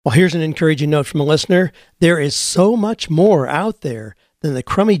Well, here's an encouraging note from a listener. There is so much more out there than the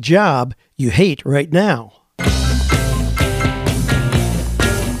crummy job you hate right now.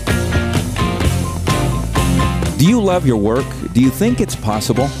 Do you love your work? Do you think it's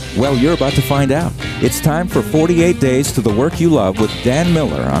possible? Well, you're about to find out. It's time for 48 Days to the Work You Love with Dan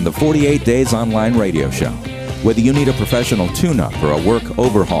Miller on the 48 Days Online Radio Show. Whether you need a professional tune-up or a work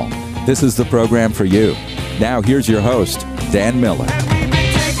overhaul, this is the program for you. Now, here's your host, Dan Miller.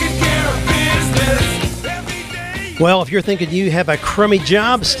 Well, if you're thinking you have a crummy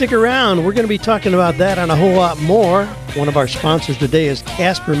job, stick around. We're going to be talking about that and a whole lot more. One of our sponsors today is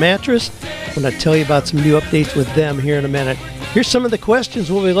Casper Mattress. I'm going to tell you about some new updates with them here in a minute. Here's some of the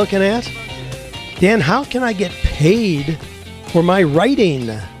questions we'll be looking at. Dan, how can I get paid for my writing?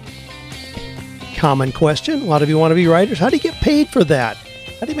 Common question. A lot of you want to be writers. How do you get paid for that?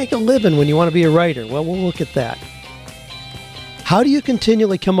 How do you make a living when you want to be a writer? Well, we'll look at that. How do you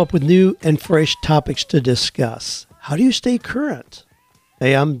continually come up with new and fresh topics to discuss? How do you stay current?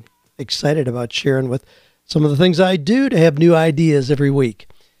 Hey, I'm excited about sharing with some of the things I do to have new ideas every week.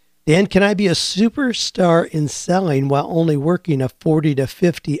 Dan, can I be a superstar in selling while only working a 40 to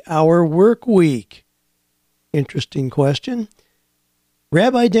 50 hour work week? Interesting question.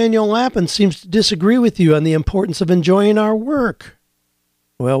 Rabbi Daniel Lappin seems to disagree with you on the importance of enjoying our work.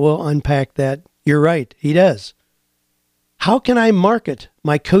 Well, we'll unpack that. You're right, he does. How can I market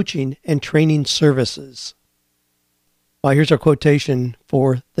my coaching and training services? Well, here's our quotation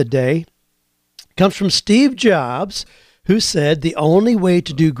for the day. It comes from Steve Jobs, who said, "The only way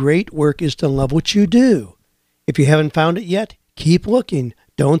to do great work is to love what you do. If you haven't found it yet, keep looking.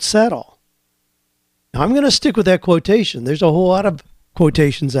 Don't settle." Now, I'm going to stick with that quotation. There's a whole lot of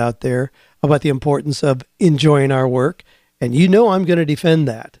quotations out there about the importance of enjoying our work, and you know I'm going to defend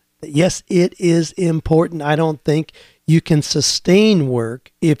that. Yes, it is important. I don't think you can sustain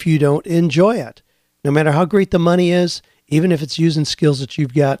work if you don't enjoy it. No matter how great the money is, even if it's using skills that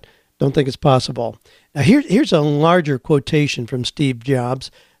you've got, don't think it's possible. Now, here's a larger quotation from Steve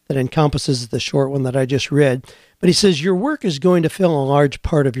Jobs that encompasses the short one that I just read. But he says, your work is going to fill a large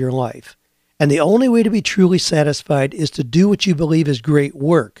part of your life. And the only way to be truly satisfied is to do what you believe is great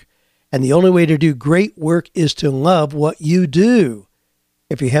work. And the only way to do great work is to love what you do.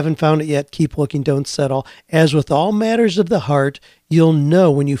 If you haven't found it yet, keep looking, don't settle. As with all matters of the heart, you'll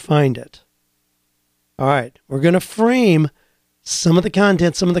know when you find it. All right, we're going to frame some of the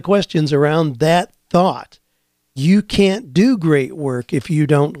content, some of the questions around that thought. You can't do great work if you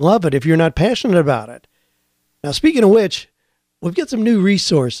don't love it, if you're not passionate about it. Now, speaking of which, we've got some new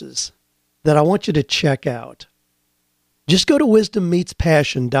resources that I want you to check out. Just go to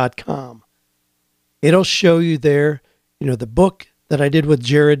wisdommeetspassion.com. It'll show you there, the book that I did with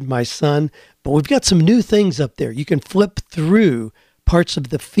Jared, my son, but we've got some new things up there. You can flip through parts of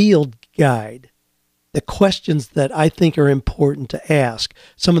the field guide, the questions that I think are important to ask,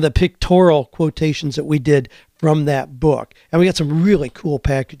 some of the pictorial quotations that we did from that book. And we got some really cool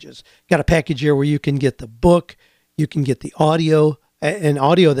packages. Got a package here where you can get the book, you can get the audio, an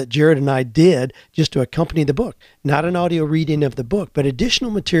audio that Jared and I did just to accompany the book. Not an audio reading of the book, but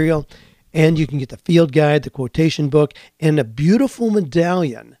additional material. And you can get the field guide, the quotation book, and a beautiful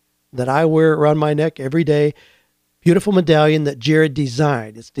medallion that I wear around my neck every day. Beautiful medallion that Jared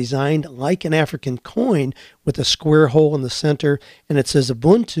designed. It's designed like an African coin with a square hole in the center. And it says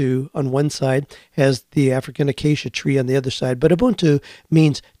Ubuntu on one side, has the African acacia tree on the other side. But Ubuntu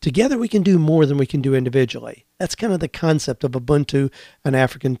means together we can do more than we can do individually. That's kind of the concept of Ubuntu, an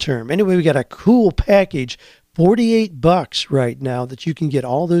African term. Anyway, we got a cool package, $48 right now, that you can get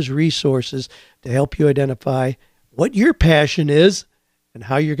all those resources to help you identify what your passion is and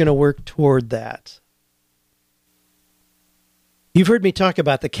how you're going to work toward that. You've heard me talk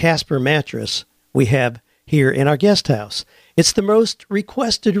about the Casper mattress we have here in our guest house. It's the most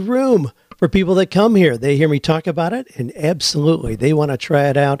requested room for people that come here. They hear me talk about it, and absolutely, they want to try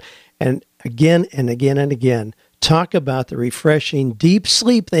it out. And again and again and again, talk about the refreshing deep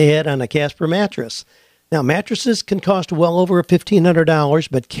sleep they had on a Casper mattress. Now, mattresses can cost well over $1,500,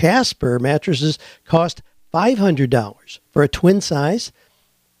 but Casper mattresses cost $500 for a twin size,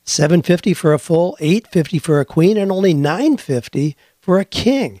 $750 for a full, $850 for a queen, and only $950 for a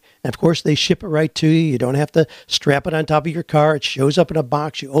king. And of course, they ship it right to you. You don't have to strap it on top of your car. It shows up in a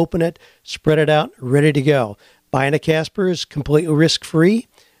box. You open it, spread it out, ready to go. Buying a Casper is completely risk-free.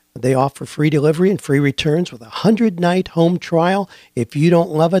 They offer free delivery and free returns with a 100-night home trial. If you don't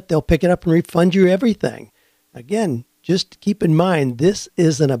love it, they'll pick it up and refund you everything. Again, just keep in mind, this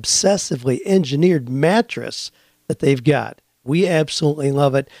is an obsessively engineered mattress that they've got. We absolutely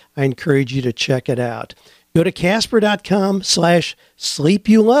love it. I encourage you to check it out. Go to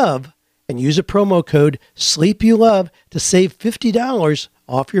Casper.com/sleepyoulove and use a promo code SleepYouLove to save $50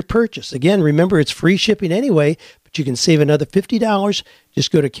 off your purchase. Again, remember, it's free shipping anyway, but you can save another $50.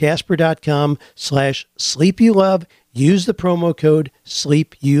 Just go to Casper.com/sleepyoulove. Use the promo code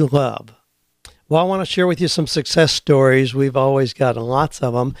SleepYouLove. Well, I want to share with you some success stories. We've always gotten lots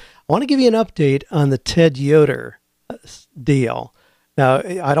of them. I want to give you an update on the Ted Yoder deal. Now,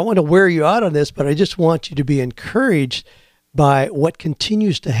 I don't want to wear you out on this, but I just want you to be encouraged by what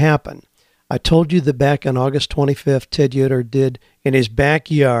continues to happen. I told you that back on August 25th, Ted Yoder did in his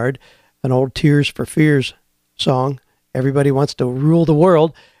backyard an old Tears for Fears song, Everybody Wants to Rule the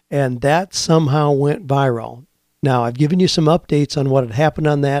World, and that somehow went viral. Now, I've given you some updates on what had happened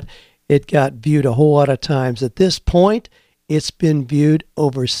on that. It got viewed a whole lot of times. At this point, it's been viewed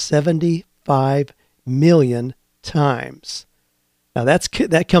over 75 million times. Now,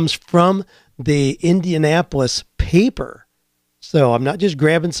 that comes from the Indianapolis paper. So I'm not just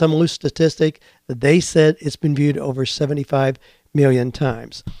grabbing some loose statistic. They said it's been viewed over 75 million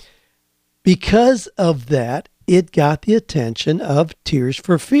times. Because of that, it got the attention of Tears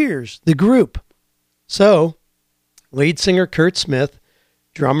for Fears, the group. So lead singer Kurt Smith,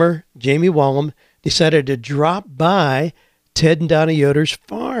 drummer Jamie Wallum decided to drop by Ted and Donna Yoder's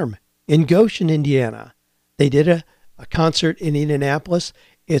farm in Goshen, Indiana. They did a concert in Indianapolis.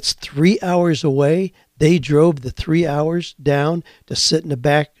 It's 3 hours away. They drove the 3 hours down to sit in the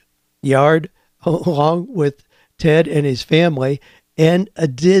backyard along with Ted and his family and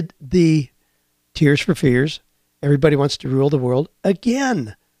did the Tears for Fears, Everybody Wants to Rule the World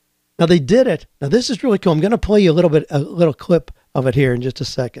again. Now they did it. Now this is really cool. I'm going to play you a little clip of it here in just a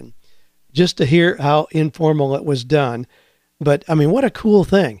second, just to hear how informal it was done. But I mean, what a cool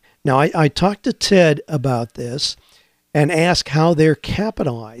thing. Now I talked to Ted about this and asked how they're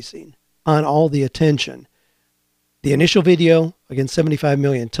capitalizing on all the attention. The initial video, again, 75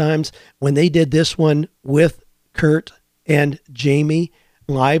 million times. When they did this one with Kurt and Jamie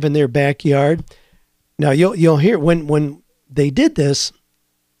live in their backyard. Now you'll hear when they did this,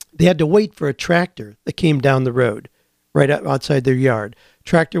 they had to wait for a tractor that came down the road right outside their yard.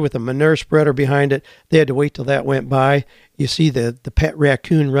 Tractor with a manure spreader behind it. They had to wait till that went by. You see the pet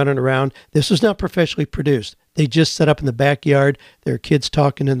raccoon running around. This was not professionally produced. They just set up in the backyard. There are kids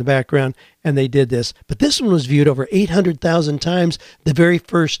talking in the background, and they did this. But this one was viewed over 800,000 times the very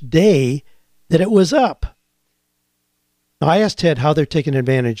first day that it was up. Now, I asked Ted how they're taking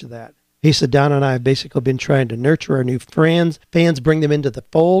advantage of that. He said, Donna and I have basically been trying to nurture our new fans, bring them into the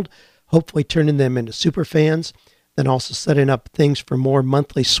fold, hopefully turning them into super fans, then also setting up things for more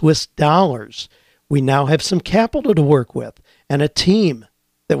monthly Swiss dollars. We now have some capital to work with and a team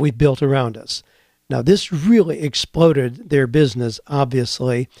that we've built around us. Now, this really exploded their business,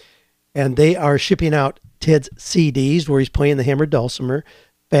 obviously, and they are shipping out Ted's CDs where he's playing the hammered dulcimer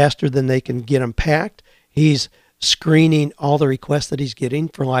faster than they can get them packed. He's screening all the requests that he's getting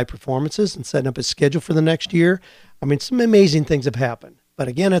for live performances and setting up his schedule for the next year. I mean, some amazing things have happened. But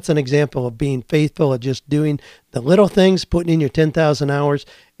again, it's an example of being faithful, of just doing the little things, putting in your 10,000 hours.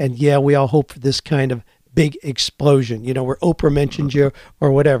 And yeah, we all hope for this kind of big explosion, where Oprah mentioned you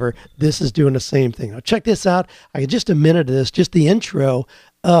or whatever. This is doing the same thing. Now, check this out. I had just a minute of this, just the intro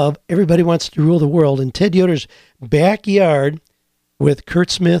of Everybody Wants to Rule the World in Ted Yoder's backyard with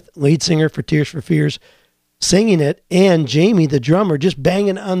Kurt Smith, lead singer for Tears for Fears, singing it, and Jamie, the drummer, just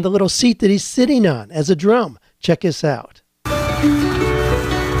banging on the little seat that he's sitting on as a drum. Check this out.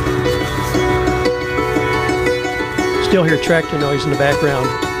 Still hear tractor noise in the background.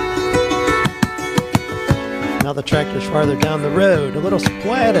 Now the tractor's farther down the road, a little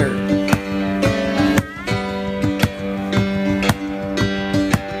splatter.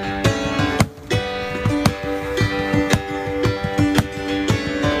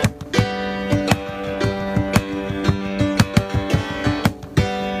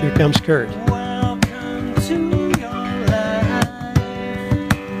 Here comes Kurt. Welcome to your life.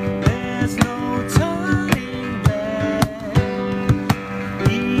 There's no turning back.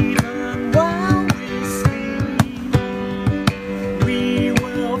 Even while we sleep, we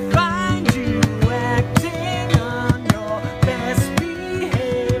will find you acting on your best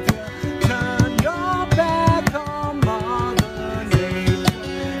behavior. Turn your back on Mother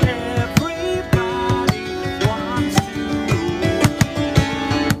Nature. Everybody wants to.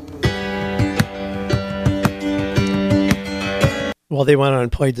 Well, they went on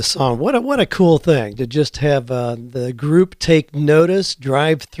and played the song. What a cool thing to just have the group take notice,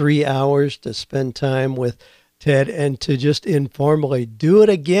 drive 3 hours to spend time with Ted, and to just informally do it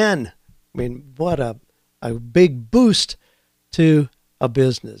again. I mean, what a big boost to a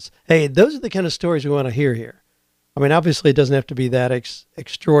business. Hey, those are the kind of stories we want to hear here. I mean, obviously, it doesn't have to be that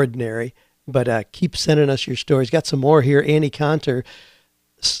extraordinary, but keep sending us your stories. Got some more here. Annie Conter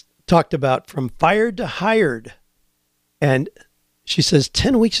talked about from fired to hired. And she says,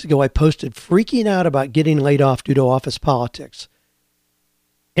 10 weeks ago, I posted freaking out about getting laid off due to office politics.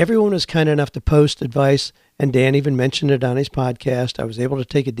 Everyone was kind enough to post advice, and Dan even mentioned it on his podcast. I was able to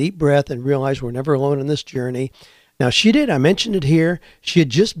take a deep breath and realize we're never alone in this journey. Now, she did. I mentioned it here. She had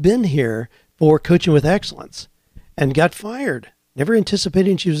just been here for Coaching with Excellence and got fired. Never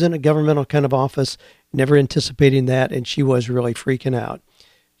anticipating she was in a governmental kind of office, never anticipating that, and she was really freaking out.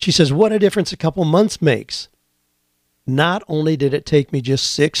 She says, what a difference a couple months makes. Not only did it take me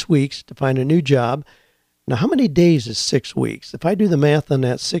just 6 weeks to find a new job. Now, how many days is 6 weeks? If I do the math on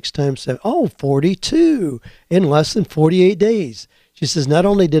that, 6 times 7, 42 in less than 48 days. She says, not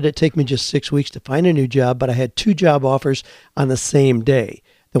only did it take me just 6 weeks to find a new job, but I had 2 job offers on the same day.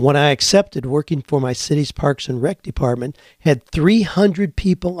 The one I accepted, working for my city's Parks and Rec department, had 300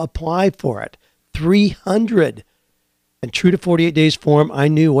 people apply for it. 300. And true to 48 days form, I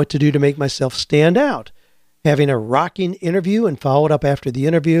knew what to do to make myself stand out. Having a rocking interview and followed up after the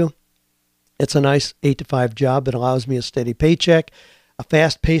interview. It's a nice 8 to 5 job that allows me a steady paycheck. A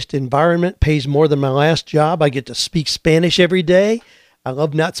fast-paced environment pays more than my last job. I get to speak Spanish every day. I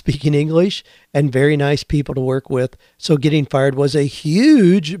love not speaking English, and very nice people to work with. So getting fired was a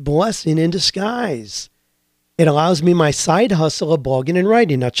huge blessing in disguise. It allows me my side hustle of blogging and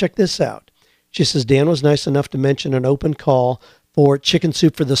writing. Now check this out. She says, Dan was nice enough to mention an open call for Chicken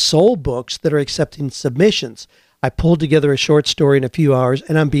Soup for the Soul books that are accepting submissions. I pulled together a short story in a few hours,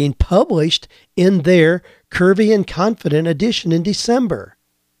 and I'm being published in their Curvy and Confident edition in December,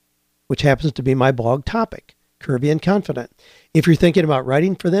 which happens to be my blog topic, Curvy and Confident. If you're thinking about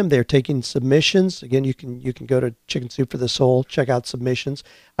writing for them, they're taking submissions. Again, you can go to Chicken Soup for the Soul, check out submissions.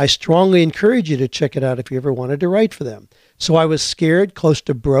 I strongly encourage you to check it out if you ever wanted to write for them. So I was scared, close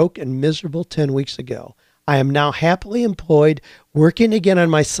to broke, and miserable 10 weeks ago. I am now happily employed, working again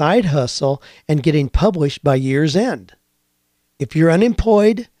on my side hustle and getting published by year's end. If you're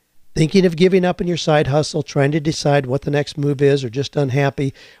unemployed, thinking of giving up on your side hustle, trying to decide what the next move is, or just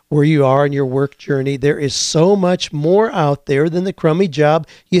unhappy where you are in your work journey, there is so much more out there than the crummy job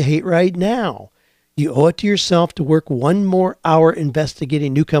you hate right now. You owe it to yourself to work 1 more hour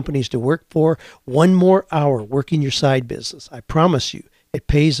investigating new companies to work for, 1 more hour working your side business. I promise you, it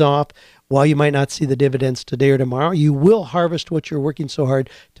pays off. While you might not see the dividends today or tomorrow, you will harvest what you're working so hard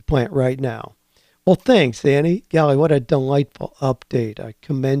to plant right now. Well, thanks, Annie. Golly, what a delightful update. I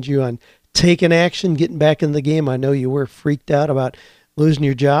commend you on taking action, getting back in the game. I know you were freaked out about losing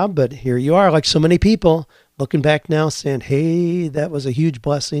your job, but here you are, like so many people, looking back now saying, hey, that was a huge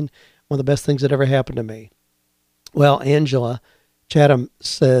blessing, one of the best things that ever happened to me. Well, Angela Chatham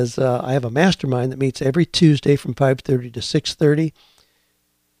says, I have a mastermind that meets every Tuesday from 5:30 to 6:30.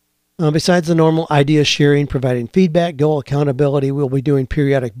 Besides the normal idea sharing, providing feedback, goal accountability, we'll be doing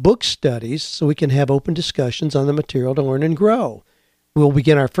periodic book studies so we can have open discussions on the material to learn and grow. We'll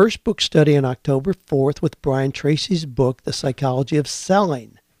begin our first book study on October 4th with Brian Tracy's book, The Psychology of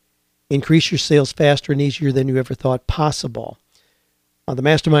Selling. Increase your sales faster and easier than you ever thought possible. The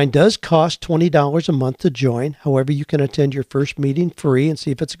mastermind does cost $20 a month to join. However, you can attend your first meeting free and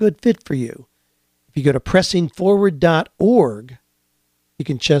see if it's a good fit for you. If you go to pressingforward.org, you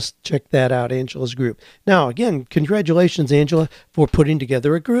can just check that out, Angela's group. Now, again, congratulations, Angela, for putting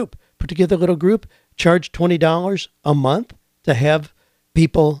together a group. Put together a little group, charge $20 a month to have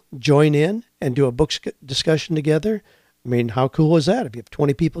people join in and do a book discussion together. I mean, how cool is that? If you have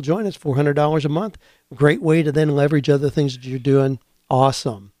 20 people join, it's $400 a month. Great way to then leverage other things that you're doing.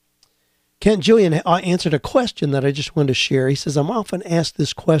 Awesome. Kent Julian answered a question that I just wanted to share. He says, I'm often asked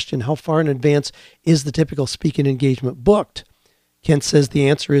this question, how far in advance is the typical speaking engagement booked? Kent says the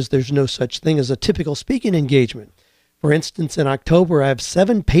answer is there's no such thing as a typical speaking engagement. For instance, in October, I have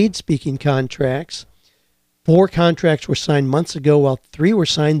 7 paid speaking contracts. 4 contracts were signed months ago, while 3 were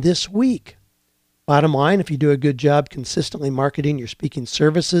signed this week. Bottom line, if you do a good job consistently marketing your speaking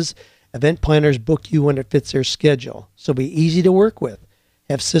services, event planners book you when it fits their schedule. So be easy to work with.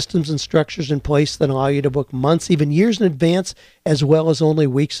 Have systems and structures in place that allow you to book months, even years in advance, as well as only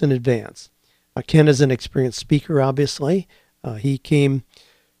weeks in advance. Ken is an experienced speaker, obviously. He came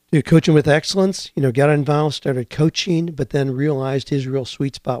to Coaching with Excellence, got involved, started coaching, but then realized his real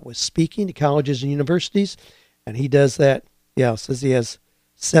sweet spot was speaking to colleges and universities. And he does that. Yeah, says he has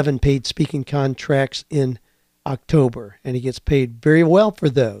 7 paid speaking contracts in October, and he gets paid very well for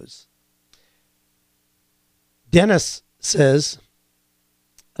those. Dennis says,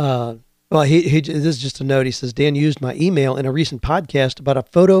 Well, this is just a note. He says, Dan used my email in a recent podcast about a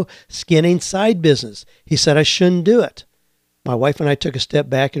photo scanning side business. He said I shouldn't do it. My wife and I took a step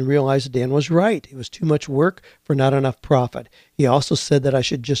back and realized that Dan was right. It was too much work for not enough profit. He also said that I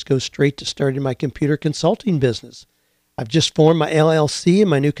should just go straight to starting my computer consulting business. I've just formed my LLC and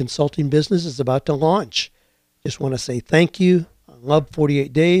my new consulting business is about to launch. Just want to say thank you. I love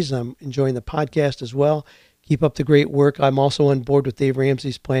 48 Days. I'm enjoying the podcast as well. Keep up the great work. I'm also on board with Dave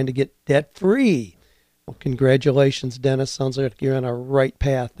Ramsey's plan to get debt-free. Well, congratulations, Dennis. Sounds like you're on a right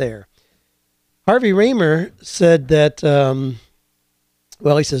path there. Harvey Raymer said that,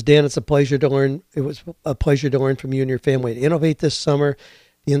 he says, Dan, it's a pleasure to learn. It was a pleasure to learn from you and your family to innovate this summer.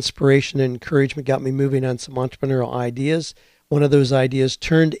 The inspiration and encouragement got me moving on some entrepreneurial ideas. One of those ideas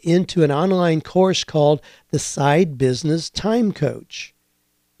turned into an online course called the Side Business Time Coach.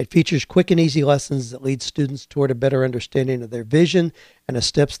 It features quick and easy lessons that lead students toward a better understanding of their vision and the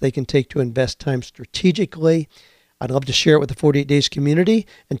steps they can take to invest time strategically. I'd love to share it with the 48 Days community.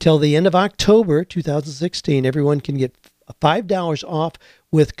 Until the end of October 2016, everyone can get $5 off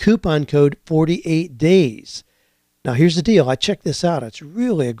with coupon code 48 Days. Now, here's the deal. I checked this out. It's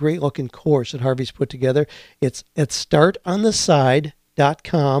really a great-looking course that Harvey's put together. It's at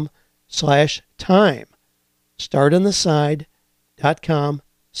startontheside.com/time. startontheside.com/time.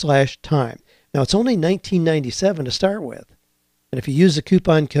 Now, it's only $19.97 to start with. And if you use the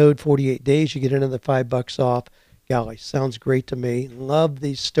coupon code 48 Days, you get another $5 off. Golly, sounds great to me. Love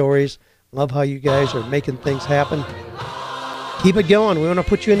these stories. Love how you guys are making things happen. Keep it going. We want to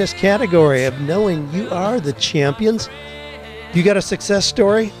put you in this category of knowing you are the champions. You got a success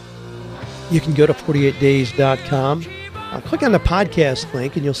story? You can go to 48days.com. Click on the podcast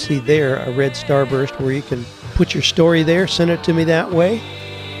link, and you'll see there a red starburst where you can put your story there, send it to me that way.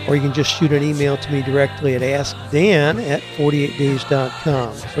 Or you can just shoot an email to me directly at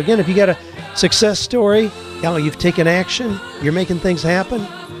askdan@48days.com. So again, if you got a success story, you've taken action, you're making things happen,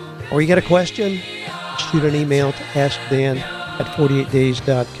 or you got a question, shoot an email to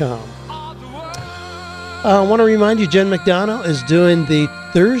askdan@48days.com. I want to remind you, Jen McDonough is doing the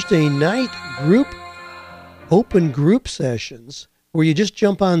Thursday night open group sessions where you just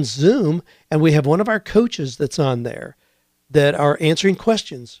jump on Zoom, and we have one of our coaches that's on there that are answering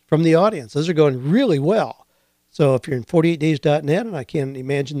questions from the audience. Those are going really well. So if you're in 48days.net, and I can't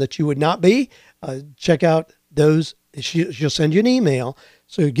imagine that you would not be, check out those. She'll send you an email.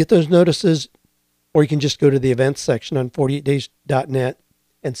 So you get those notices, or you can just go to the events section on 48days.net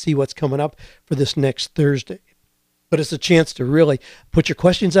and see what's coming up for this next Thursday. But it's a chance to really put your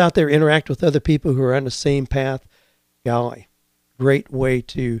questions out there, interact with other people who are on the same path. Golly, great way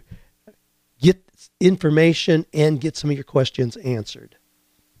to get information and get some of your questions answered.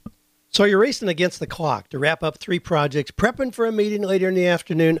 So you're racing against the clock to wrap up 3 projects, prepping for a meeting later in the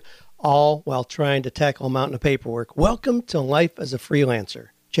afternoon, all while trying to tackle a mountain of paperwork. Welcome to life as a freelancer.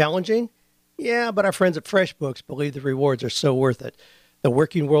 Challenging? Yeah, but our friends at FreshBooks believe the rewards are so worth it. The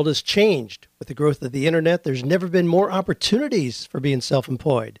working world has changed. With the growth of the internet, there's never been more opportunities for being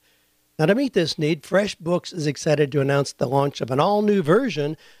self-employed. Now, to meet this need, FreshBooks is excited to announce the launch of an all-new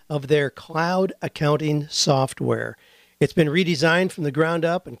version of their cloud accounting software. It's been redesigned from the ground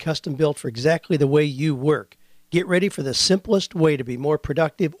up and custom built for exactly the way you work. Get ready for the simplest way to be more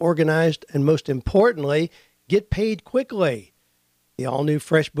productive, organized, and most importantly, get paid quickly. The all-new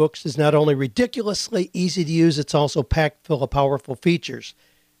FreshBooks is not only ridiculously easy to use, it's also packed full of powerful features.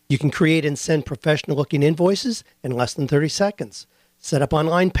 You can create and send professional-looking invoices in less than 30 seconds. Set up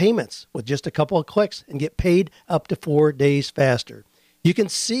online payments with just a couple of clicks and get paid up to 4 days faster. You can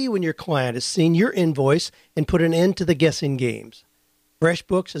see when your client has seen your invoice and put an end to the guessing games.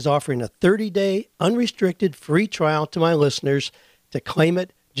 FreshBooks is offering a 30-day unrestricted free trial to my listeners. To claim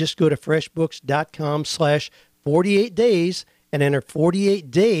it, just go to freshbooks.com/48days and enter 48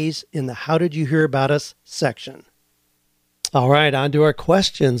 days in the How Did You Hear About Us section. All right, on to our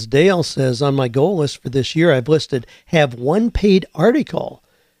questions. Dale says, on my goal list for this year, I've listed have one paid article,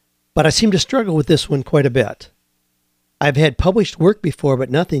 but I seem to struggle with this one quite a bit. I've had published work before,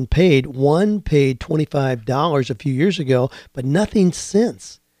 but nothing paid. One paid $25 a few years ago, but nothing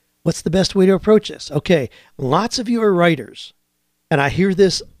since. What's the best way to approach this? Okay, lots of you are writers, and I hear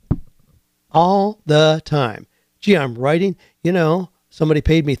this all the time. Gee, I'm writing, somebody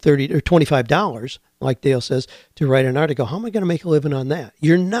paid me $30 or $25, like Dale says, to write an article. How am I going to make a living on that?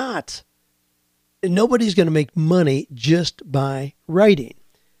 You're not. Nobody's going to make money just by writing.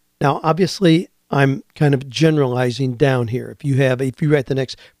 Now, obviously, I'm kind of generalizing down here. If you write the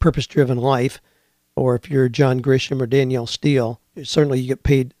next Purpose-Driven Life, or if you're John Grisham or Danielle Steele, certainly you get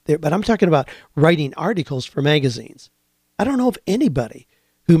paid there. But I'm talking about writing articles for magazines. I don't know of anybody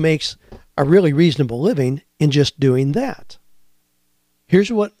who makes a really reasonable living in just doing that.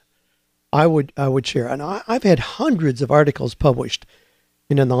 Here's what I would share. And I've had hundreds of articles published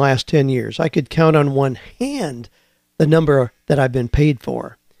in the last 10 years. I could count on one hand the number that I've been paid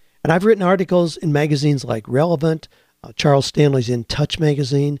for. And I've written articles in magazines like Relevant, Charles Stanley's In Touch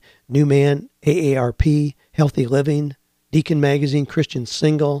magazine, New Man, AARP, Healthy Living, Deacon magazine, Christian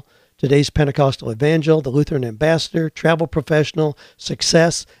Single, Today's Pentecostal Evangel, The Lutheran Ambassador, Travel Professional,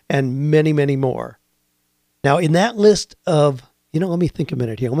 Success, and many, many more. Now, in that list of, let me think a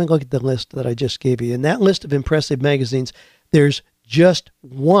minute here. Let me look at the list that I just gave you. In that list of impressive magazines, there's just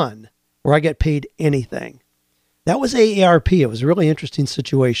one where I get paid anything. That was AARP. It was a really interesting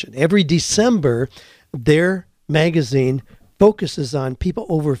situation. Every December, their magazine focuses on people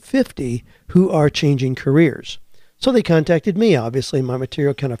over 50 who are changing careers. So they contacted me. Obviously, my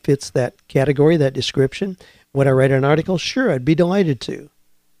material kind of fits that category, that description. Would I write an article? Sure, I'd be delighted to.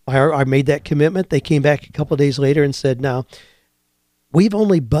 I made that commitment. They came back a couple of days later and said, now, we've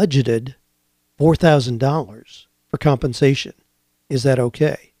only budgeted $4,000 for compensation. Is that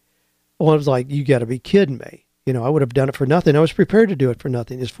okay? Well, I was like, you got to be kidding me. I would have done it for nothing. I was prepared to do it for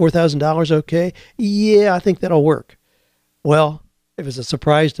nothing. Is $4,000 okay? Yeah, I think that'll work. Well, it was a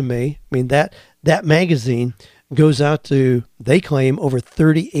surprise to me. I mean, that magazine goes out to, they claim, over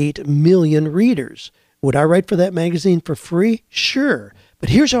 38 million readers. Would I write for that magazine for free? Sure. But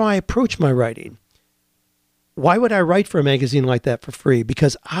here's how I approach my writing. Why would I write for a magazine like that for free?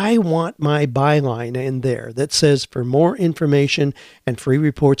 Because I want my byline in there that says, for more information and free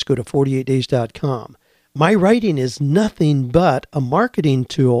reports, go to 48days.com. My writing is nothing but a marketing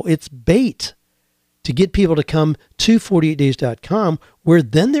tool. It's bait to get people to come to 48days.com, where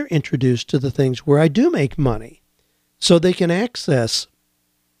then they're introduced to the things where I do make money. So they can access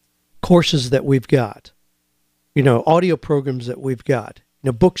courses that we've got, audio programs that we've got,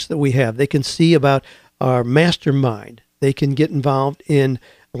 books that we have. They can see about our mastermind. They can get involved in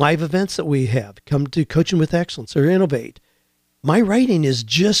live events that we have. Come to Coaching with Excellence or Innovate. My writing is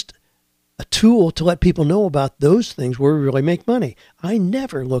just a tool to let people know about those things where we really make money. I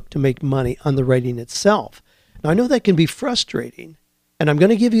never look to make money on the writing itself. Now, I know that can be frustrating, and I'm going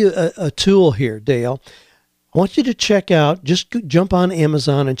to give you a tool here, Dale. I want you to check out, just jump on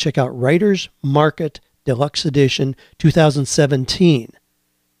Amazon and check out Writer's Market Deluxe Edition 2017.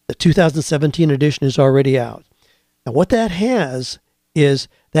 The 2017 edition is already out. Now, what that has is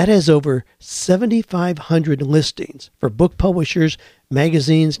that has over 7,500 listings for book publishers,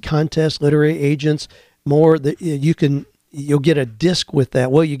 magazines, contests, literary agents, more. You'll get a disc with that.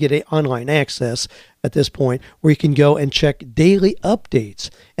 Well, you get online access at this point where you can go and check daily updates.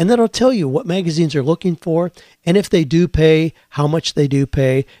 And that'll tell you what magazines are looking for and if they do pay, how much they do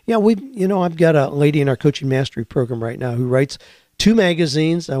pay. Yeah, I've got a lady in our Coaching Mastery program right now who writes 2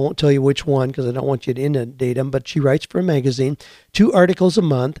 magazines. I won't tell you which one because I don't want you to inundate them, but she writes for a magazine, 2 articles a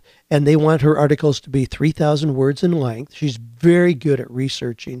month, and they want her articles to be 3,000 words in length. She's very good at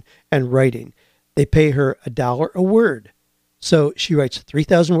researching and writing. They pay her $1 a word. So she writes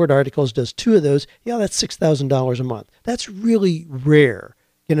 3,000-word articles, does 2 of those. Yeah, that's $6,000 a month. That's really rare.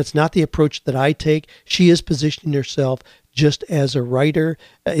 And it's not the approach that I take. She is positioning herself just as a writer,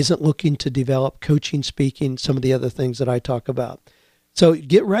 isn't looking to develop coaching, speaking, some of the other things that I talk about. So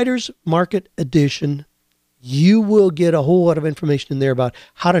get Writer's Market Edition. You will get a whole lot of information in there about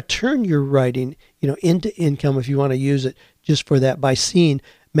how to turn your writing, into income if you want to use it just for that by seeing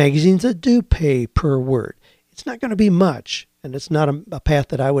magazines that do pay per word. It's not going to be much, and it's not a path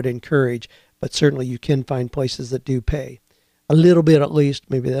that I would encourage, but certainly you can find places that do pay. A little bit at least.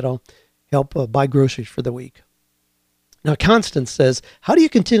 Maybe that'll help buy groceries for the week. Now, Constance says, how do you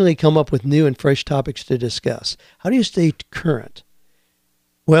continually come up with new and fresh topics to discuss? How do you stay current?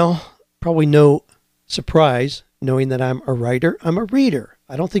 Well, probably no surprise, knowing that I'm a writer, I'm a reader.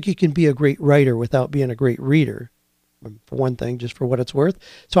 I don't think you can be a great writer without being a great reader, for one thing, just for what it's worth.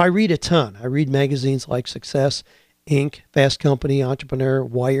 So I read a ton. I read magazines like Success, Inc., Fast Company, Entrepreneur,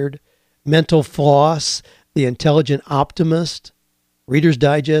 Wired, Mental Floss, The Intelligent Optimist, Reader's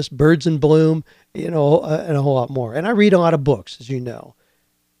Digest, Birds in Bloom, and a whole lot more. And I read a lot of books, as you know.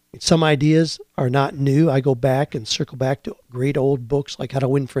 Some ideas are not new. I go back and circle back to great old books like How to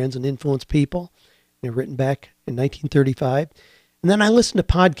Win Friends and Influence People, written back in 1935. And then I listen to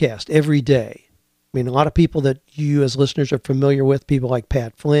podcasts every day. I mean, a lot of people that you as listeners are familiar with, people like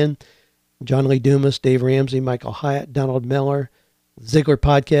Pat Flynn, John Lee Dumas, Dave Ramsey, Michael Hyatt, Donald Miller, Ziglar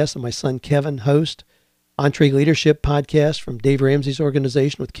Podcast, and my son Kevin host. Entree Leadership Podcast from Dave Ramsey's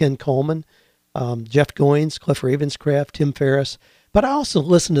organization with Ken Coleman, Jeff Goins, Cliff Ravenscraft, Tim Ferriss. But I also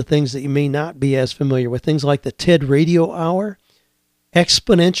listen to things that you may not be as familiar with, things like the TED Radio Hour.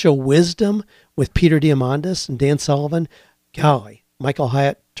 Exponential Wisdom with Peter Diamandis and Dan Sullivan. Golly, Michael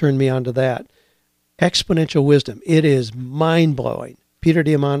Hyatt turned me onto that. Exponential Wisdom. It is mind-blowing. Peter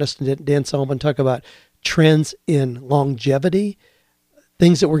Diamandis and Dan Sullivan talk about trends in longevity,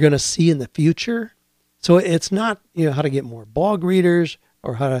 things that we're going to see in the future. So it's not, how to get more blog readers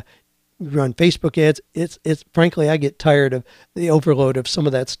or how to run Facebook ads. It's frankly, I get tired of the overload of some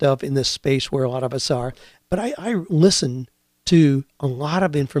of that stuff in this space where a lot of us are. But I listen to a lot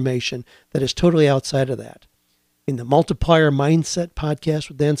of information that is totally outside of that. In the Multiplier Mindset podcast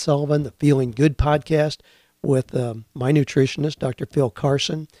with Dan Sullivan, the Feeling Good podcast with my nutritionist, Dr. Phil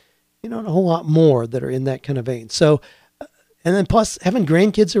Carson, and a whole lot more that are in that kind of vein. So, and then plus having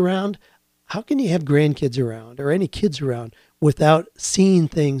grandkids around, how can you have grandkids around or any kids around without seeing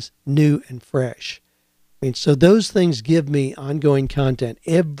things new and fresh? So those things give me ongoing content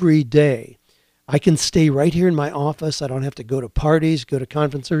every day. I can stay right here in my office. I don't have to go to parties, go to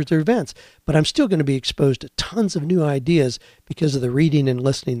conferences or events, but I'm still going to be exposed to tons of new ideas because of the reading and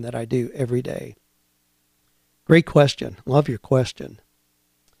listening that I do every day. Great question. Love your question.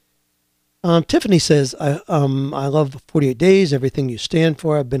 Tiffany says, I love 48 Days, everything you stand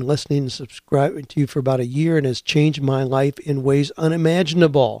for. I've been listening and subscribing to you for about a year and has changed my life in ways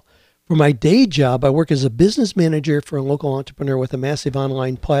unimaginable. For my day job, I work as a business manager for a local entrepreneur with a massive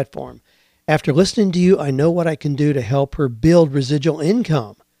online platform. After listening to you, I know what I can do to help her build residual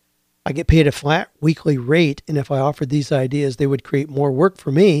income. I get paid a flat weekly rate, and if I offered these ideas, they would create more work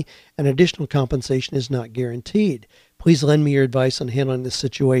for me, and additional compensation is not guaranteed. Please lend me your advice on handling this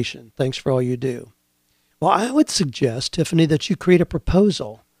situation. Thanks for all you do. Well, I would suggest, Tiffany, that you create a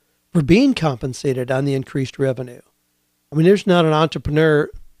proposal for being compensated on the increased revenue. There's not an entrepreneur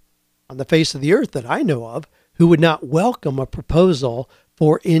on the face of the earth that I know of who would not welcome a proposal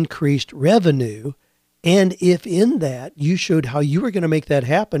for increased revenue. And if in that you showed how you were going to make that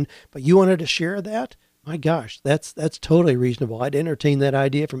happen, but you wanted to share that, my gosh, that's totally reasonable. I'd entertain that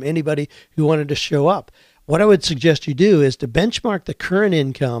idea from anybody who wanted to show up. What I would suggest you do is to benchmark the current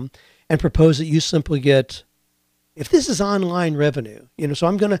income and propose that you simply get, if this is online revenue, so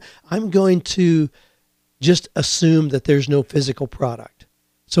I'm going to just assume that there's no physical product.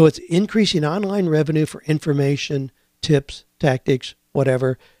 So it's increasing online revenue for information, tips, tactics,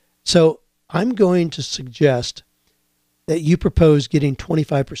 whatever. So I'm going to suggest that you propose getting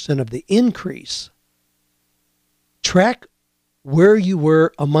 25% of the increase. Track where you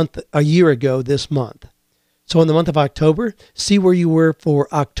were a year ago this month. So in the month of October, see where you were for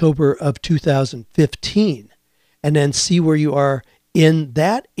October of 2015, and then see where you are in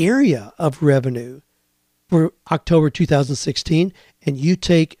that area of revenue for October 2016, and you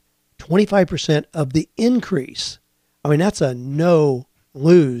take 25% of the increase. That's a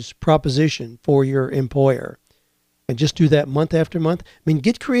no-lose proposition for your employer. And just do that month after month.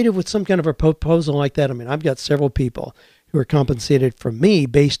 Get creative with some kind of a proposal like that. I've got several people who are compensated from me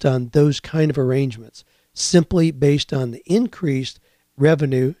based on those kind of arrangements, simply based on the increased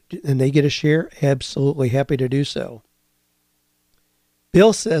revenue, and they get a share. Absolutely happy to do so.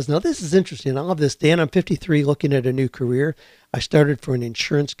 Bill says, now this is interesting. I love this. Dan, I'm 53, looking at a new career. I started for an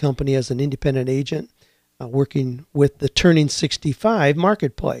insurance company as an independent agent, working with the Turning 65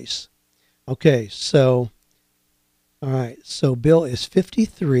 marketplace. Okay, all right. So Bill is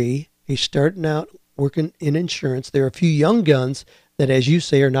 53. He's starting out working in insurance. There are a few young guns that, as you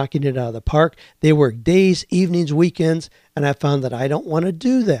say, are knocking it out of the park. They work days, evenings, weekends, and I found that I don't want to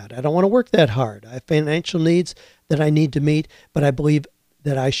do that. I don't want to work that hard. I have financial needs that I need to meet, but I believe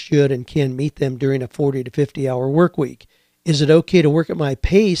that I should and can meet them during a 40 to 50-hour work week. Is it okay to work at my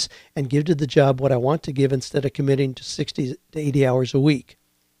pace and give to the job what I want to give instead of committing to 60 to 80 hours a week?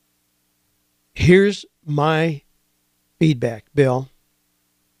 Here's my feedback, Bill.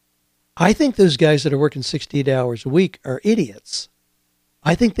 I think those guys that are working 68 hours a week are idiots.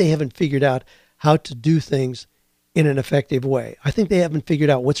 I think they haven't figured out how to do things in an effective way. I think they haven't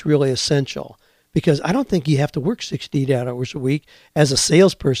figured out what's really essential, because I don't think you have to work 68 hours a week as a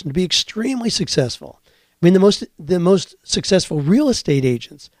salesperson to be extremely successful. The most successful real estate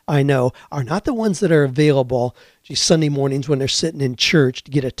agents I know are not the ones that are available Sunday mornings when they're sitting in church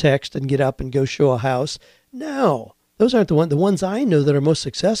to get a text and get up and go show a house. No, those aren't the ones. The ones I know that are most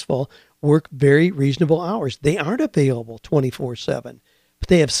successful work very reasonable hours. They aren't available 24/7, but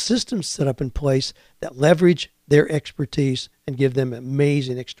they have systems set up in place that leverage their expertise and give them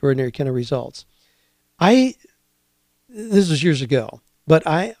amazing, extraordinary kind of results. This was years ago, but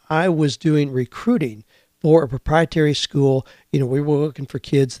I was doing recruiting for a proprietary school. We were looking for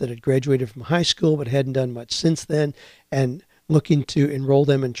kids that had graduated from high school but hadn't done much since then, and looking to enroll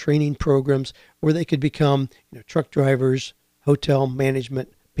them in training programs where they could become truck drivers, hotel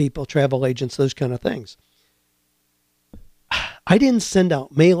management people, travel agents, those kind of things. I didn't send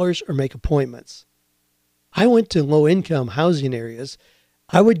out mailers or make appointments. I went to low-income housing areas.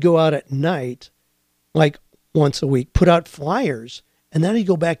 I would go out at night, like once a week, put out flyers, and then I'd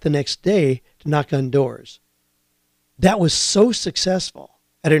go back the next day to knock on doors. That was so successful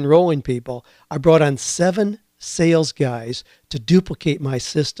at enrolling people. I brought on 7 sales guys to duplicate my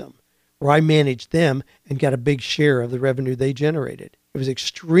system, where I managed them and got a big share of the revenue they generated. It was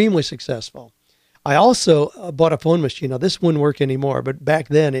extremely successful. I also bought a phone machine. Now, this wouldn't work anymore, but back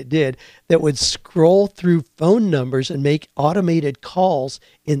then it did, that would scroll through phone numbers and make automated calls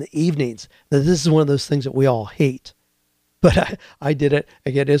in the evenings. Now, this is one of those things that we all hate. But I did it.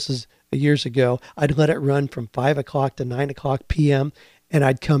 Again, this is years ago. I'd let it run from 5 o'clock to 9 o'clock p.m., and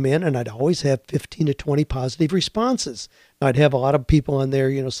I'd come in, and I'd always have 15 to 20 positive responses. Now, I'd have a lot of people on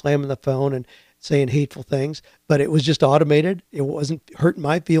there, slamming the phone and saying hateful things, but it was just automated. It wasn't hurting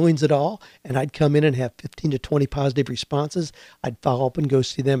my feelings at all. And I'd come in and have 15 to 20 positive responses. I'd follow up and go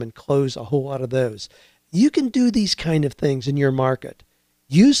see them and close a whole lot of those. You can do these kind of things in your market.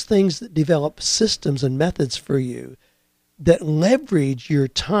 Use things that develop systems and methods for you that leverage your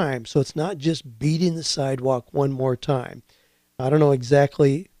time, so it's not just beating the sidewalk one more time. I don't know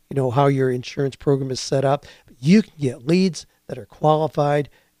exactly, how your insurance program is set up, but you can get leads that are qualified.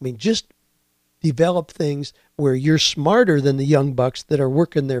 Just develop things where you're smarter than the young bucks that are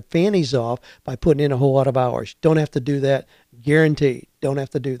working their fannies off by putting in a whole lot of hours. Don't have to do that. Guaranteed. Don't have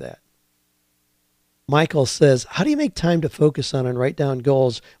to do that. Michael says, how do you make time to focus on and write down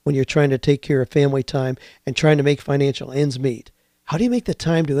goals when you're trying to take care of family time and trying to make financial ends meet? How do you make the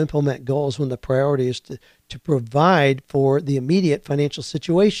time to implement goals when the priority is to provide for the immediate financial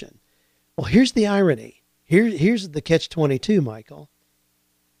situation? Well, here's the irony. Here's the catch-22, Michael.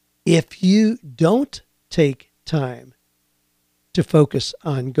 If you don't take time to focus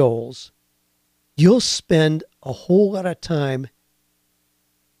on goals, you'll spend a whole lot of time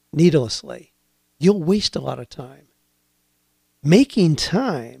needlessly. You'll waste a lot of time. Making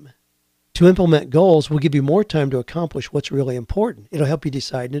time to implement goals will give you more time to accomplish what's really important. It'll help you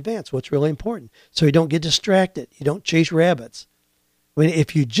decide in advance what's really important, so you don't get distracted. You don't chase rabbits.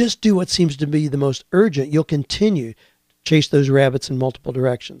 If you just do what seems to be the most urgent, you'll continue chase those rabbits in multiple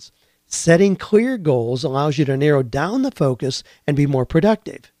directions. Setting clear goals allows you to narrow down the focus and be more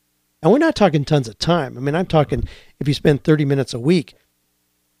productive. And we're not talking tons of time. I'm talking if you spend 30 minutes a week,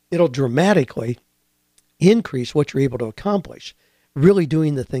 it'll dramatically increase what you're able to accomplish, really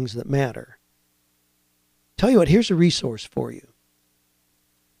doing the things that matter. Tell you what, here's a resource for you.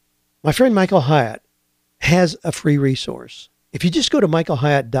 My friend Michael Hyatt has a free resource. If you just go to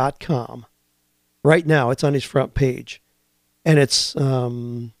michaelhyatt.com, right now it's on his front page, and it's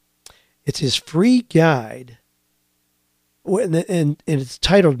his free guide, and it's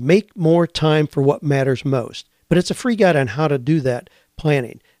titled Make More Time for What Matters Most. But it's a free guide on how to do that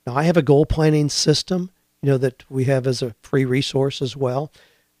planning. Now, I have a goal planning system, that we have as a free resource as well.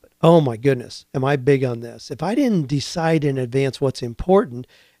 But oh my goodness, am I big on this. If I didn't decide in advance what's important,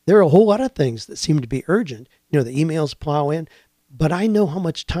 there are a whole lot of things that seem to be urgent. The emails plow in, but I know how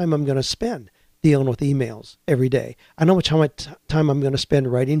much time I'm going to spend dealing with emails every day. I know how much time I'm going to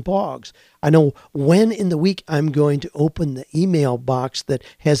spend writing blogs. I know when in the week I'm going to open the email box that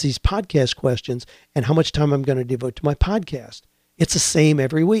has these podcast questions and how much time I'm going to devote to my podcast. It's the same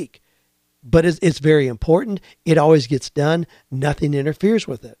every week, but it's very important. It always gets done. Nothing interferes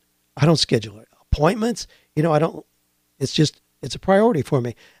with it. I don't schedule appointments. It's a priority for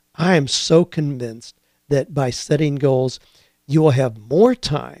me. I am so convinced that by setting goals, you will have more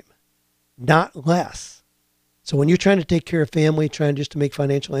time, not less. So when you're trying to take care of family, trying just to make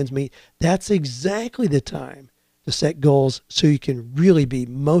financial ends meet, that's exactly the time to set goals so you can really be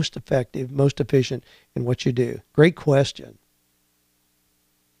most effective, most efficient in what you do. Great question.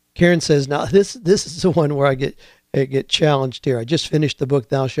 Karen says, now this is the one where I get challenged here. I just finished the book,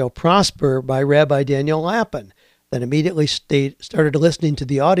 Thou Shalt Prosper by Rabbi Daniel Lapin. Then immediately started listening to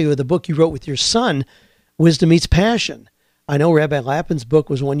the audio of the book you wrote with your son, Wisdom Meets Passion. I know Rabbi Lapin's book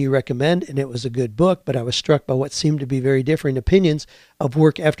was one you recommend, and it was a good book, but I was struck by what seemed to be very differing opinions of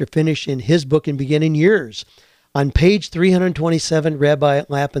work after finishing his book and beginning yours. On page 327, Rabbi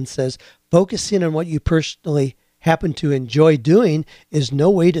Lapin says, focusing on what you personally happen to enjoy doing is no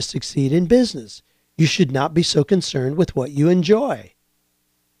way to succeed in business. You should not be so concerned with what you enjoy.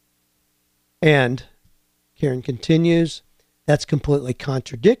 And Karen continues, that's completely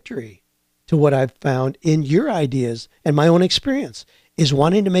contradictory to what I've found in your ideas and my own experience. Is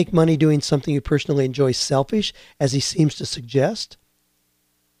wanting to make money doing something you personally enjoy selfish, as he seems to suggest?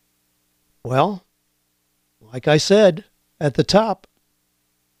 Well, like I said, at the top,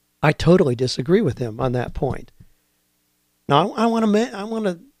 I totally disagree with him on that point. Now, I want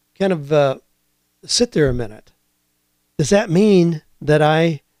to kind of sit there a minute. Does that mean that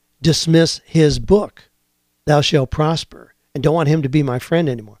I dismiss his book, Thou Shalt Prosper, and don't want him to be my friend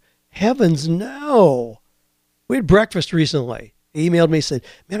anymore? Heavens no. We had breakfast recently. He emailed me and said,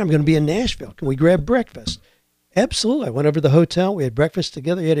 man, I'm going to be in Nashville. Can we grab breakfast? Absolutely. I went over to the hotel. We had breakfast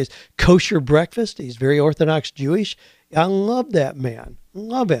together. He had his kosher breakfast. He's very Orthodox Jewish. I love that man.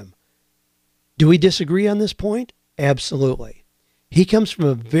 Love him. Do we disagree on this point? Absolutely. He comes from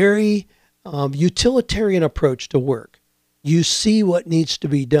a very utilitarian approach to work. You see what needs to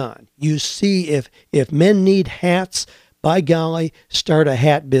be done. You see if men need hats, by golly, start a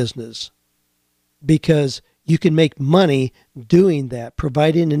hat business, because you can make money doing that,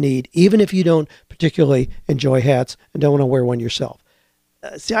 providing a need, even if you don't particularly enjoy hats and don't want to wear one yourself.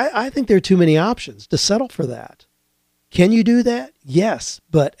 See, I think there are too many options to settle for that. Can you do that? Yes.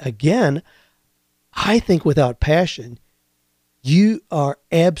 But again, I think without passion, you are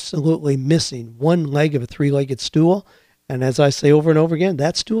absolutely missing one leg of a three-legged stool. And as I say over and over again,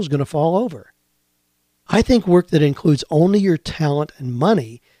 that stool is going to fall over. I think work that includes only your talent and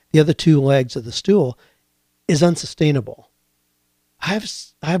money, the other two legs of the stool, is unsustainable.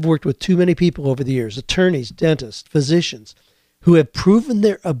 I've worked with too many people over the years, attorneys, dentists, physicians, who have proven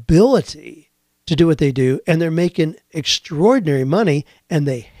their ability to do what they do, and they're making extraordinary money, and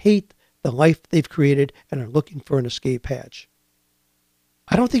they hate the life they've created and are looking for an escape hatch.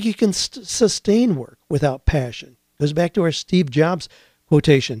 I don't think you can sustain work without passion. It goes back to our Steve Jobs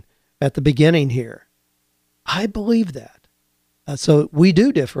quotation at the beginning here. I believe that. So we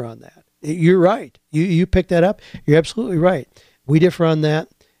do differ on that. You're right. You picked that up. You're absolutely right. We differ on that.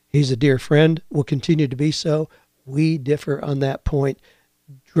 He's a dear friend. Will continue to be so. We differ on that point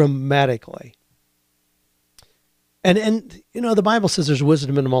dramatically. And you know, the Bible says there's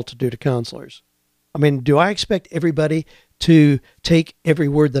wisdom in a multitude of counselors. I mean, do I expect everybody to take every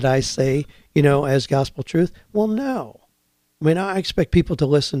word that I say, as gospel truth? Well, no. I mean, I expect people to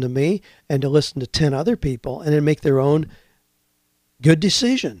listen to me and to listen to 10 other people and then make their own good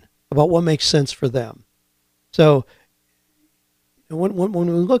decision about what makes sense for them. So when we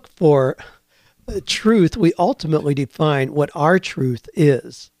look for truth, we ultimately define what our truth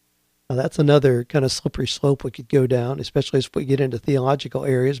is. Now, that's another kind of slippery slope we could go down, especially as we get into theological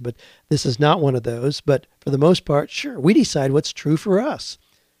areas, but this is not one of those. But for the most part, sure, we decide what's true for us.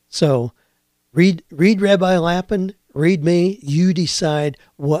 So read Rabbi Lappin, read me, you decide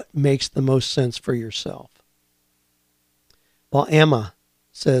what makes the most sense for yourself. Well, Emma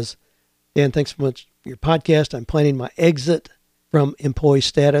says, Dan, thanks so much for your podcast. I'm planning my exit from employee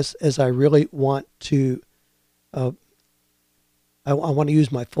status as I really want to I want to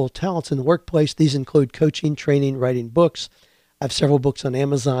use my full talents in the workplace. These include coaching, training, writing books. I have several books on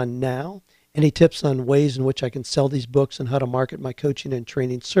Amazon now. Any tips on ways in which I can sell these books and how to market my coaching and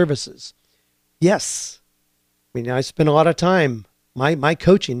training services? Yes. I mean, I spend a lot of time. My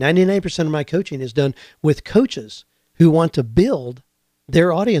coaching, 99% of my coaching is done with coaches who want to build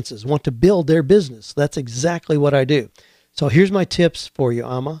their audiences, want to build their business. That's exactly what I do. So here's my tips for you,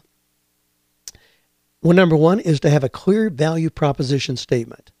 Amma. Well, number one is to have a clear value proposition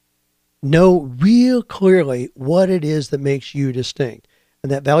statement. Know real clearly what it is that makes you distinct.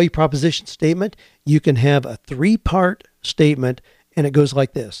 And that value proposition statement, you can have a 3-part statement, and it goes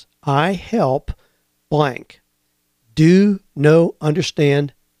like this. I help blank. Do, know,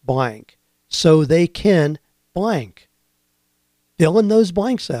 understand blank. So they can blank. Filling those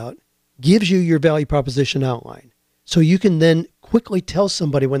blanks out gives you your value proposition outline. So you can then quickly tell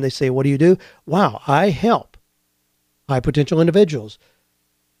somebody when they say, what do you do? Wow, I help high potential individuals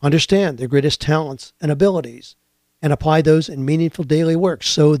understand their greatest talents and abilities and apply those in meaningful daily work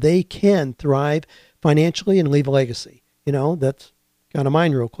so they can thrive financially and leave a legacy. That's kind of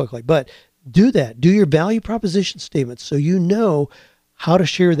mine real quickly. But do that. Do your value proposition statement so you know how to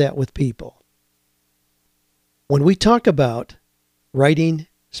share that with people. When we talk about writing,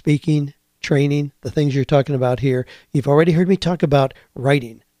 speaking, training, the things you're talking about here, you've already heard me talk about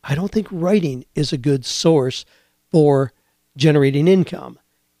writing. I don't think writing is a good source for generating income.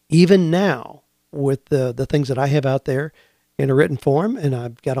 Even now, with the things that I have out there in a written form, and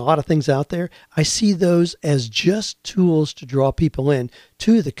I've got a lot of things out there, I see those as just tools to draw people in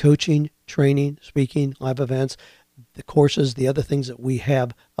to the coaching, training, speaking, live events, the courses, the other things that we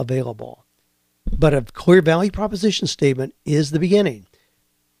have available. But a clear value proposition statement is the beginning.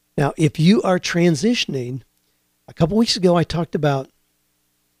 Now, if you are transitioning, a couple weeks ago I talked about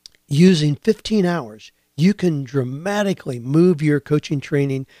using 15 hours. You can dramatically move your coaching,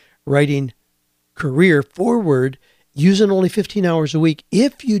 training, writing career forward using only 15 hours a week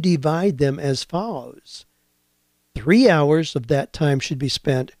if you divide them as follows. 3 hours of that time should be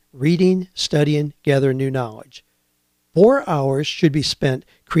spent reading, studying, gathering new knowledge. 4 hours should be spent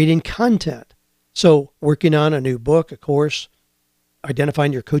creating content. So working on a new book, a course,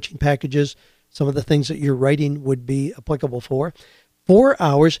 identifying your coaching packages, some of the things that your writing would be applicable for. 4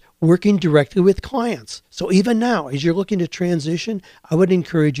 hours working directly with clients. So even now, as you're looking to transition, I would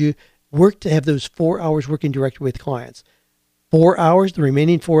encourage you work to have those 4 hours working directly with clients. 4 hours, the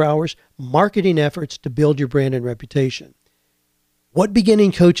remaining 4 hours, marketing efforts to build your brand and reputation. What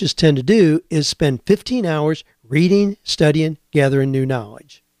beginning coaches tend to do is spend 15 hours reading, studying, gathering new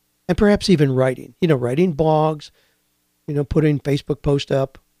knowledge, and perhaps even writing. Writing blogs, putting Facebook posts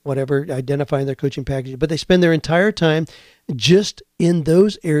up, whatever, identifying their coaching packages. But they spend their entire time just in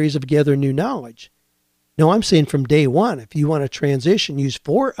those areas of gathering new knowledge. Now, I'm saying from day one, if you want to transition, use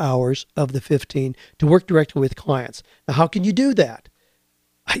 4 hours of the 15 to work directly with clients. Now, how can you do that?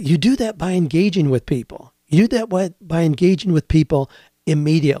 You do that by engaging with people. You do that by engaging with people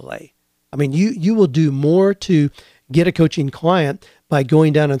immediately. I mean, you will do more to get a coaching client by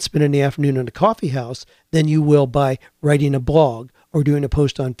going down and spending the afternoon in a coffee house than you will by writing a blog or doing a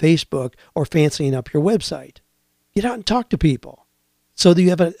post on Facebook or fancying up your website. Get out and talk to people so that you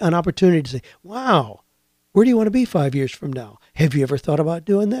have an opportunity to say, wow, where do you want to be 5 years from now? Have you ever thought about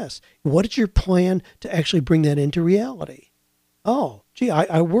doing this? What is your plan to actually bring that into reality? Oh, gee,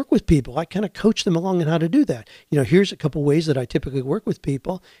 I work with people. I kind of coach them along on how to do that. Here's a couple ways that I typically work with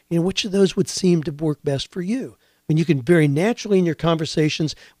people. Which of those would seem to work best for you? I mean, you can very naturally in your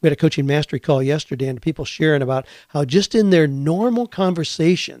conversations, we had a coaching mastery call yesterday and people sharing about how just in their normal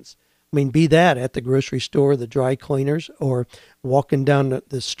conversations, be that at the grocery store, the dry cleaners, or walking down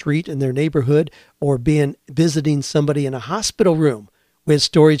the street in their neighborhood, or visiting somebody in a hospital room. We had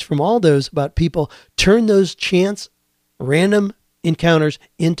stories from all those about people turn those chance, random encounters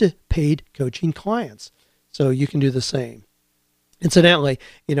into paid coaching clients. So you can do the same. Incidentally,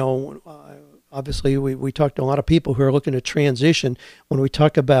 obviously we talked to a lot of people who are looking to transition. When we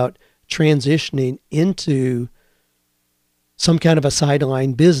talk about transitioning into some kind of a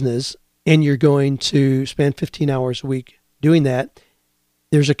sideline business, and you're going to spend 15 hours a week doing that,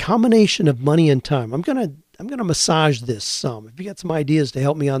 there's a combination of money and time. I'm going to massage this some. If you got some ideas to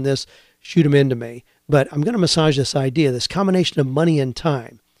help me on this, shoot them into me. But I'm going to massage this idea, this combination of money and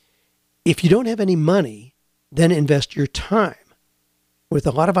time. If you don't have any money, then invest your time. With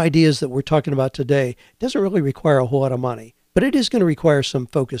a lot of ideas that we're talking about today, it doesn't really require a whole lot of money, but it is going to require some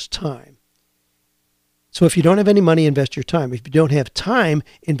focused time. So if you don't have any money, invest your time. If you don't have time,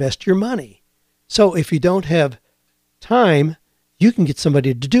 invest your money. So if you don't have time, you can get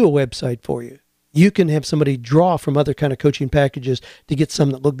somebody to do a website for you. You can have somebody draw from other kind of coaching packages to get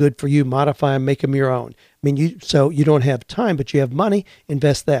some that look good for you, modify them, make them your own. So you don't have time, but you have money,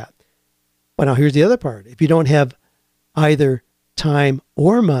 invest that. Well, now here's the other part. If you don't have either time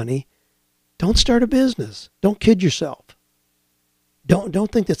or money, don't start a business. Don't kid yourself.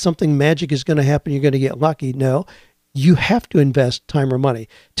 Don't think that something magic is going to happen. You're going to get lucky. No, you have to invest time or money.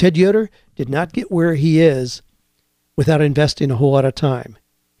 Ted Yoder did not get where he is without investing a whole lot of time.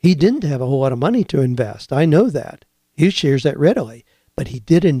 He didn't have a whole lot of money to invest. I know that. He shares that readily, but he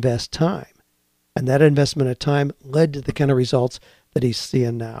did invest time. And that investment of time led to the kind of results that he's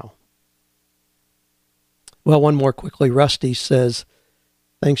seeing now. Well, one more quickly. Rusty says,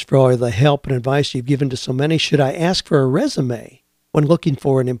 thanks for all the help and advice you've given to so many. Should I ask for a resume when looking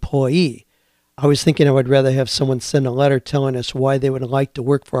for an employee? I was thinking I would rather have someone send a letter telling us why they would like to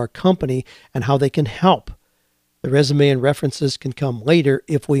work for our company and how they can help. The resume and references can come later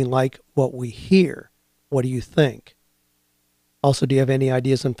if we like what we hear. What do you think? Also, do you have any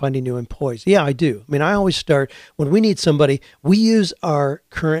ideas on finding new employees? Yeah, I do. I always start, when we need somebody, we use our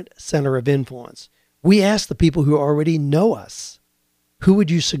current center of influence. We ask the people who already know us, who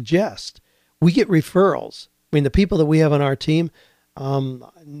would you suggest? We get referrals. The people that we have on our team,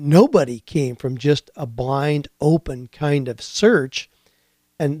 nobody came from just a blind, open kind of search.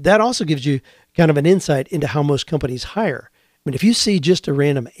 And that also gives you kind of an insight into how most companies hire. If you see just a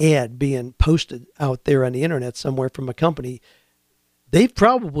random ad being posted out there on the internet somewhere from a company, they've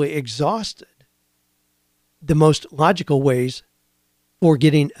probably exhausted the most logical ways for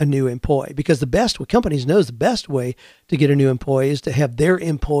getting a new employee. Because what companies knows the best way to get a new employee is to have their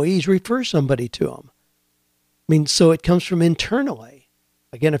employees refer somebody to them. So it comes from internally.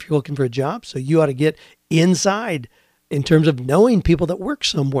 Again, if you're looking for a job, so you ought to get inside in terms of knowing people that work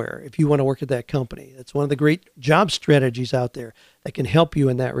somewhere if you want to work at that company. That's one of the great job strategies out there that can help you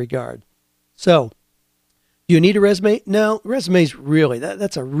in that regard. So, do you need a resume? No, resume's really,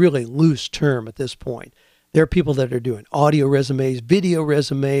 that's a really loose term at this point. There are people that are doing audio resumes, video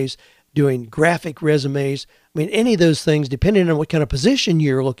resumes, doing graphic resumes. I mean, any of those things, depending on what kind of position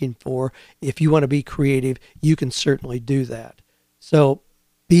you're looking for, if you want to be creative, you can certainly do that. So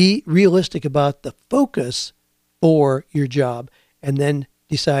be realistic about the focus for your job and then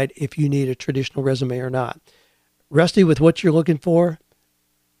decide if you need a traditional resume or not. Rusty, with what you're looking for,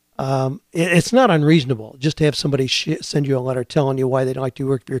 it's not unreasonable just to have somebody send you a letter telling you why they'd like to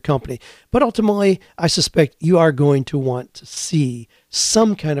work for your company. But ultimately, I suspect you are going to want to see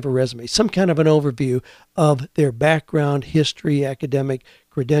some kind of a resume, some kind of an overview of their background, history, academic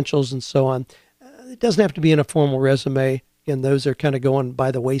credentials, and so on. It doesn't have to be in a formal resume. Again, those are kind of going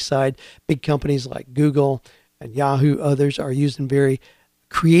by the wayside. Big companies like Google and Yahoo, others are using very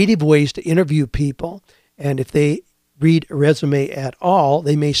creative ways to interview people. And if they read a resume at all,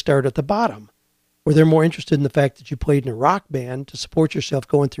 they may start at the bottom, where they're more interested in the fact that you played in a rock band to support yourself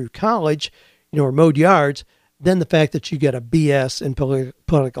going through college, or mowed yards, than the fact that you get a BS in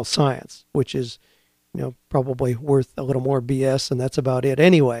political science, which is, probably worth a little more BS, and that's about it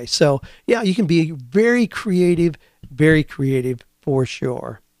anyway. So, yeah, you can be very creative for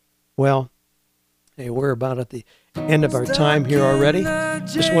sure. Well, hey, we're about at the end of our time here already.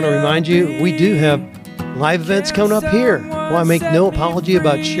 Just want to remind you, we do have live events coming up here. Well, I make no apology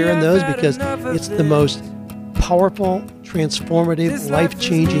about sharing those because it's the most powerful, transformative,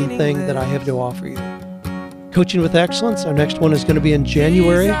 life-changing thing that I have to offer you. Coaching with Excellence, our next one is going to be in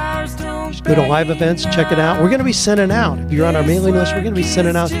January. Just go to live events, check it out. We're going to be sending out, if you're on our mailing list, we're going to be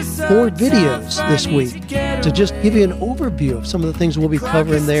sending out 4 videos this week to just give you an overview of some of the things we'll be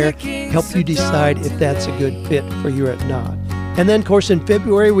covering there, help you decide if that's a good fit for you or not. And then, of course, in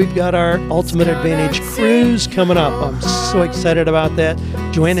February, we've got our Ultimate Advantage Cruise coming up. I'm so excited about that.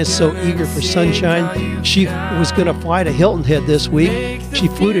 Joanna's so eager for sunshine. She was going to fly to Hilton Head this week. She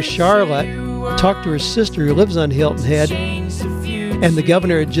flew to Charlotte, talked to her sister who lives on Hilton Head, and the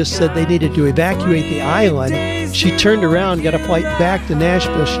governor had just said they needed to evacuate the island. She turned around, got a flight back to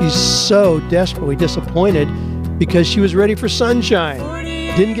Nashville. She's so desperately disappointed because she was ready for sunshine.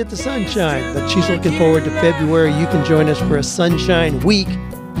 Didn't get the sunshine, but she's looking forward to February. You can join us for a sunshine week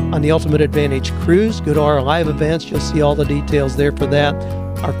on the Ultimate Advantage Cruise. Go to our live events. You'll see all the details there for that.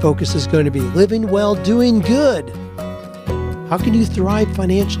 Our focus is going to be living well, doing good. How can you thrive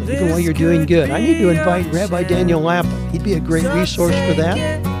financially even while you're doing good? I need to invite Rabbi Daniel Lapin. He'd be a great resource for that.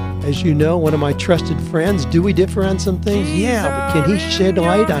 As you know, one of my trusted friends. Do we differ on some things? Yeah, but can he shed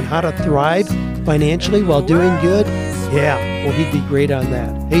light on how to thrive financially while doing good? Yeah, well, he'd be great on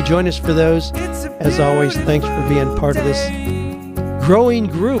that. Hey, join us for those. As always, thanks for being part of this growing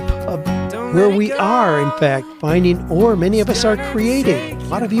group of where we are, in fact, finding, or many of us are creating. A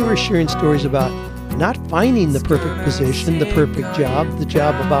lot of you are sharing stories about not finding the perfect position, the perfect job, the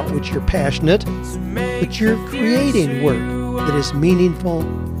job about which you're passionate, but you're creating work that is meaningful,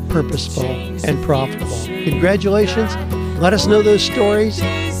 purposeful, and profitable. Congratulations. Let us know those stories.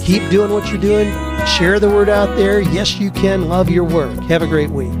 Keep doing what you're doing. Share the word out there. Yes, you can love your work. Have a great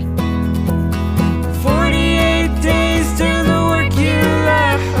week.